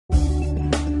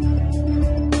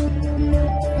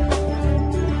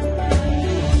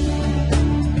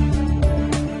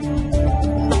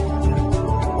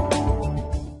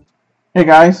Hey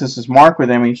guys, this is Mark with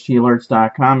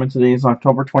MHTAlerts.com, and today is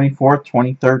October 24th,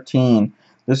 2013.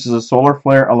 This is a solar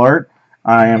flare alert.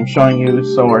 I am showing you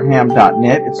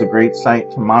solarham.net. It's a great site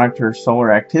to monitor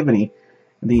solar activity.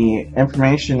 The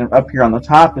information up here on the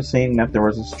top is saying that there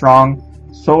was a strong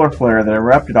solar flare that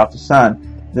erupted off the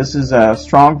sun. This is a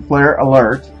strong flare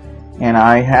alert, and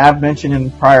I have mentioned in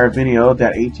a prior video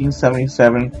that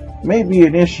 1877 may be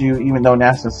an issue, even though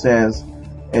NASA says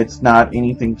it's not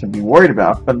anything to be worried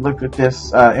about. But look at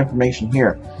this information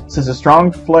here. It says a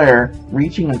strong flare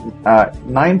reaching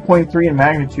 9.3 in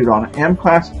magnitude on an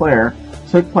MClass flare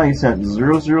took place at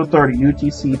 0030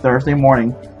 UTC Thursday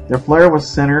morning. The flare was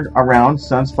centered around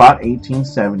Sunspot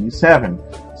 1877.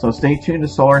 So stay tuned to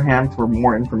SolarHam for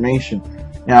more information.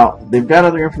 Now, they've got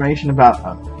other information about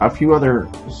a few other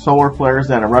solar flares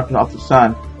that erupted off the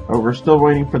sun, but we're still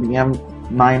waiting for the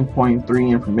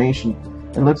M9.3 information.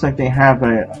 It looks like they have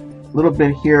a little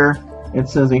bit here. It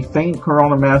says a faint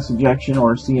coronal mass ejection,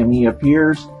 or CME,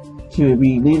 appears to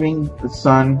be leaving the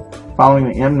sun following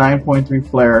the M9.3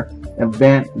 flare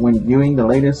event when viewing the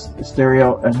latest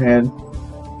stereo ahead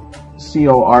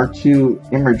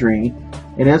COR2 imagery.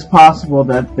 It is possible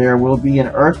that there will be an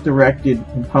Earth-directed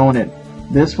component.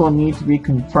 This will need to be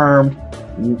confirmed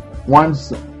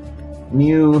once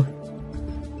new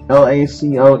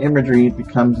LACO imagery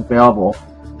becomes available.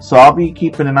 So I'll be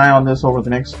keeping an eye on this over the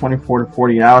next 24 to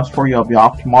 48 hours for you. I'll be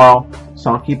off tomorrow,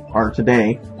 so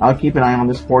today. I'll keep an eye on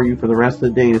this for you for the rest of the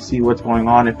day to see what's going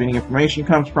on. If any information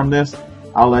comes from this,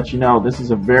 I'll let you know. This is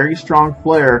a very strong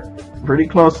flare, pretty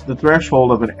close to the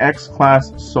threshold of an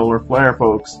X-class solar flare,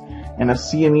 folks. And a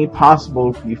CME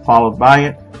possible to be followed by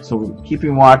it, so we're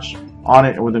keeping watch on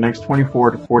it over the next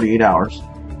 24 to 48 hours.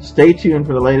 Stay tuned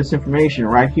for the latest information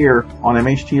right here on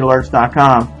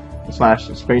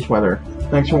MHTAlerts.com/space weather.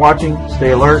 Thanks for watching,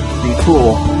 stay alert, be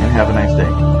cool, and have a nice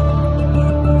day.